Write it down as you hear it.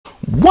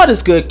What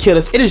is good,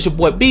 killers? It is your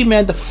boy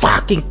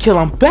BmanDaKilla.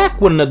 I'm back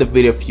with another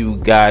video for you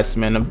guys,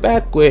 man. I'm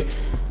back with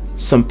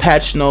some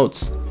patch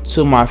notes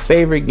to my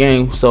favorite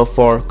game so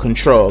far,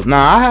 Control.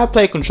 Now, I have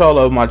played Control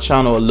on my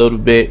channel a little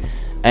bit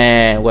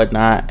and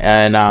whatnot,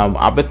 and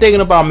I've been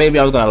thinking about maybe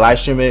I was gonna live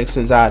stream it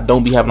since I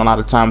don't be having a lot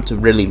of time to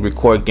really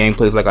record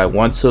gameplays like I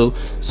want to,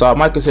 so I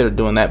might consider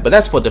doing that, but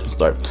that's for a different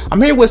story. I'm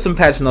here with some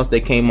patch notes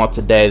that came up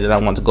today that I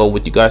want to go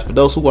with you guys for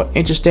those who are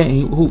interested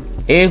and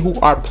who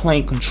are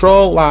playing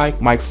Control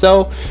like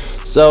myself.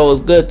 So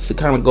it's good to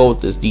kind of go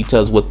with these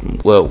details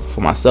with, well,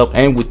 for myself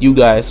and with you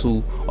guys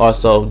who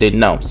also didn't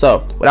know.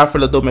 So without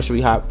further ado, make sure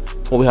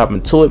before we hop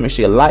into it, make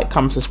sure you like,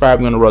 comment, subscribe.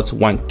 We're on the road to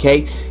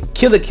 1K.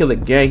 Killer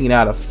gang, you know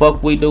how the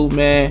fuck we do,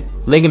 man.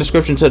 Link in the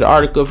description to the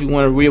article if you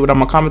want to read without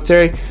my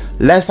commentary.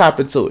 Let's hop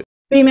into it.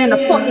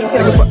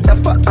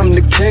 BmanDaKilla. I'm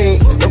the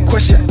king, no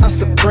question, I'm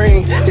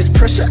supreme. It's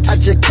pressure, I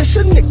just catch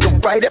a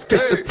nigga right up,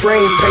 it's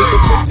supreme. Pay the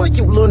check for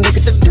you, little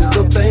nigga, to do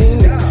the thing.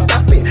 Nigga,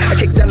 stop it. I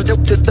kick down the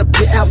dope to the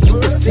pit out, you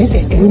can see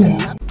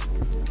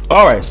it.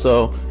 Alright,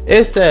 so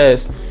it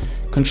says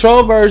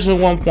Control version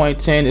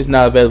 1.10 is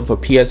now available for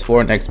PS4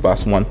 and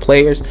Xbox One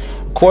players.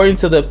 According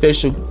to the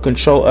official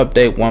Control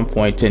update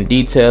 1.10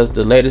 details,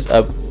 the latest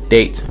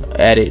update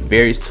added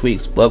various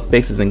tweaks, bug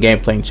fixes, and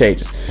gameplay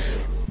changes.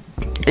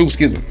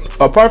 Excuse me.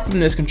 Apart from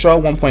this, Control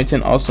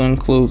 1.10 also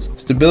includes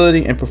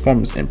stability and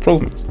performance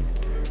improvements.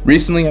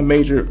 Recently, a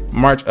major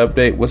March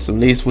update was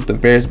released with the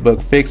various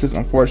bug fixes.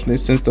 Unfortunately,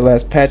 since the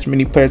last patch,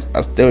 many players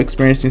are still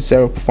experiencing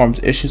several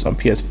performance issues on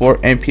PS4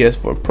 and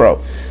PS4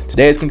 Pro.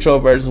 Today's Control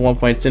version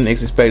 1.10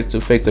 is expected to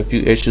fix a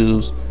few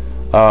issues.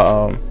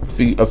 A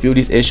few of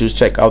these issues.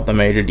 Check out the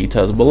major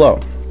details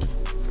below.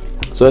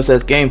 So it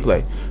says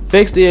gameplay.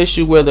 Fix the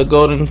issue where the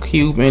golden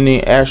cube in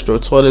the astral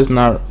toilet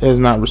does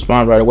not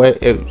respond right away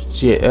if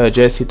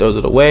Jesse throws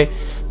it away.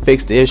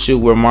 Fix the issue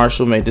where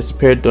Marshall may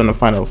disappear during the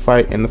final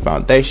fight in the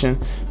Foundation.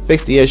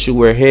 Fix the issue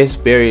where his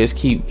barriers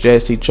keep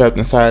Jesse trapped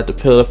inside the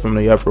pillar from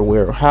the upper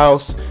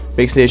warehouse.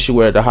 Fix the issue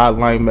where the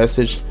hotline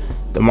message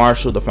the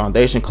Marshall, the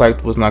Foundation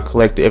collector was not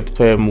collected if the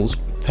player moves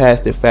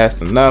past it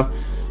fast enough.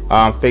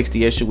 Fix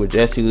the issue where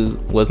Jesse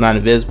was not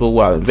invisible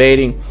while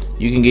invading.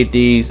 You can get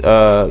these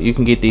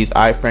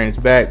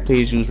iframes back.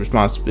 Please use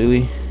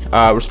responsibly.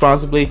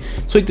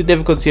 Tweak the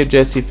difficulty of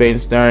Jesse fading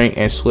staring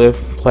and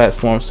swift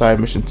platform side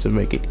mission to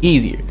make it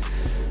easier.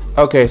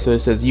 Okay, so it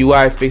says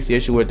UI. Fix the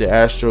issue where the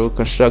Astral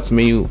Constructs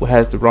menu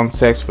has the wrong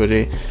text for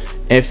the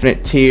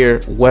infinite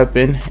tier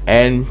weapon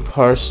and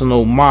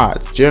personal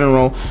mods.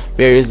 General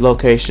various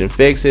location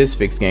fixes.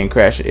 Fix game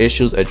crashing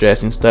issues,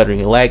 addressing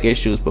stuttering and lag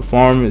issues,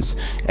 performance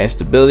and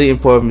stability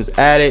improvements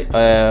added.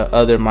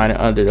 Other minor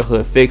under the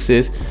hood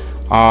fixes.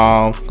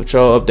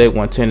 Control update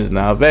 110 is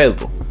now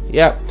available.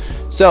 Yep.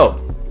 So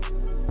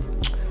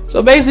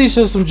basically it's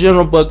just some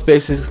general bug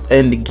fixes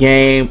in the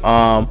game.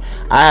 I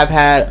have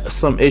had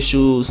some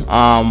issues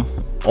well,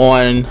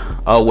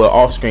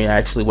 off screen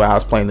actually while I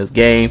was playing this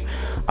game,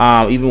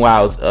 even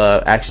while I was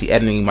actually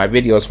editing my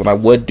videos when I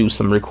would do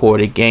some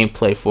recorded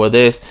gameplay for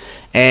this.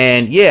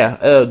 And yeah,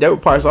 there were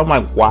parts I'm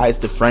like, why is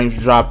the frames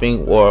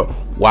dropping, or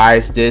why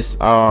is this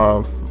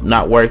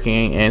not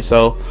working? And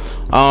so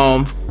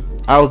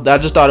I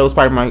just thought it was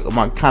probably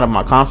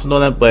my console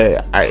on it,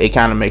 but it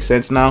kind of makes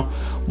sense now.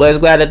 But it's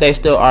glad that they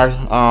still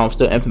are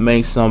still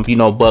implementing some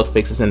bug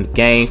fixes in the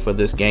game for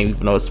this game,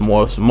 even though it's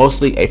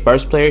mostly a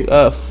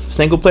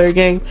single player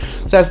game.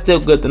 So that's still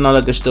good to know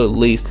that they're still at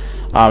least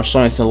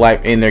showing some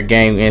life in their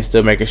game and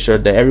still making sure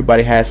that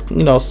everybody has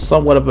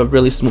somewhat of a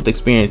really smooth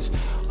experience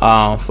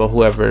for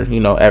whoever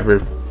ever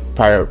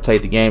prior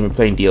played the game and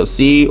playing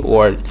DLC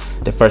or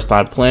the first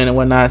time playing and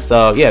whatnot.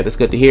 So yeah, that's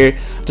good to hear.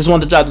 Just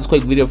wanted to drop this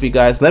quick video for you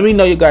guys. Let me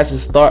know your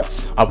guys'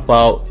 thoughts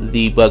about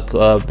the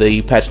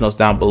the patch notes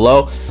down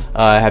below.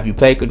 Have you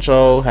played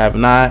Control? Have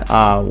not?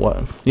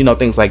 What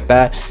things like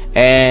that.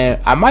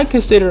 And I might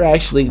consider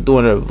actually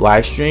doing a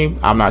live stream.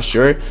 I'm not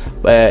sure,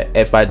 but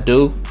if I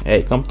do,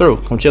 hey, come through,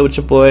 come chill with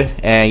your boy.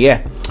 And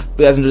yeah, if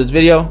you guys enjoyed this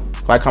video,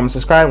 like, comment,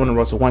 subscribe. On the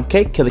road to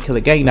 1K. Killer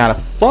gang. You know how the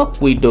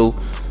fuck we do.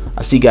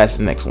 I'll see you guys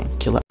in the next one.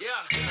 Killer.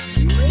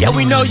 Yeah,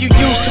 we know you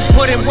used to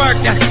put in work,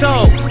 that's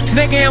so.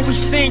 Nigga, and we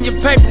seen your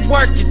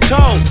paperwork, you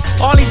told.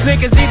 All these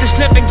niggas either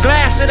sniffing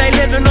glass or they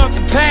living off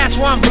the past,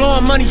 while I'm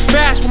blowing money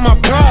fast with my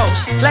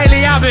bros.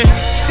 Lately I've been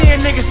seeing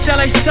niggas sell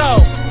they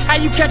soul. How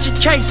you catch a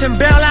case and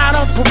bail out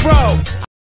on parole?